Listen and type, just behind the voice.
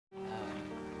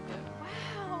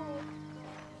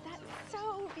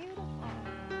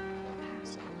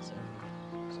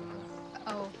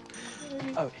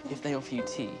Oh, if they offer you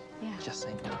tea, Yeah. just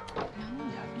say no. No,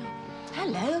 Yeah. no.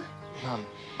 Hello. Mum,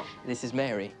 this is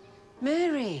Mary.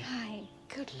 Mary. Hi.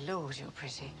 Good Lord, you're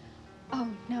pretty. Oh,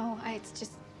 no, it's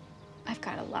just... I've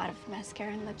got a lot of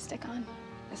mascara and lipstick on.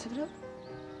 Let's have a look.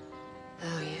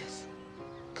 Oh, yes.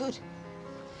 Good.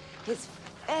 It's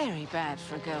very bad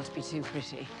for a girl to be too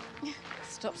pretty.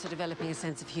 Stops her developing a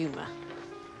sense of humour.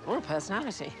 Or a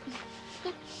personality.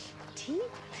 Tea?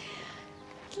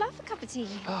 I'd love a cup of tea.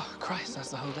 Oh, Christ,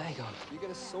 that's the whole day gone. You get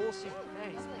a saucy.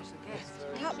 Very special guest.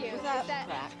 Thank you. Without Is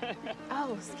that- that.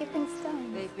 Oh, skipping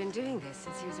stones. They've been doing this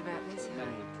since he was about this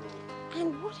age.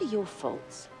 And what are your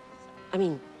faults? I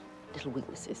mean, little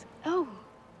weaknesses. Oh,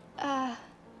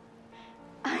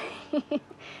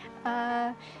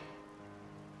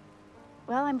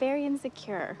 well, I'm very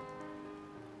insecure.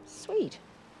 Sweet.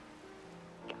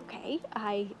 Okay,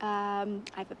 I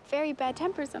have a very bad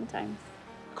temper sometimes.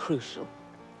 Crucial.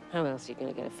 How else are you going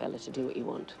to get a fella to do what you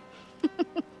want?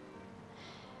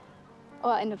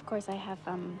 Well, and of course I have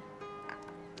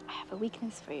a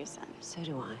weakness for your son. So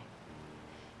do I.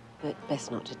 But best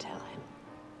not to tell him.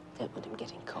 Don't want him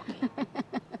getting cocky.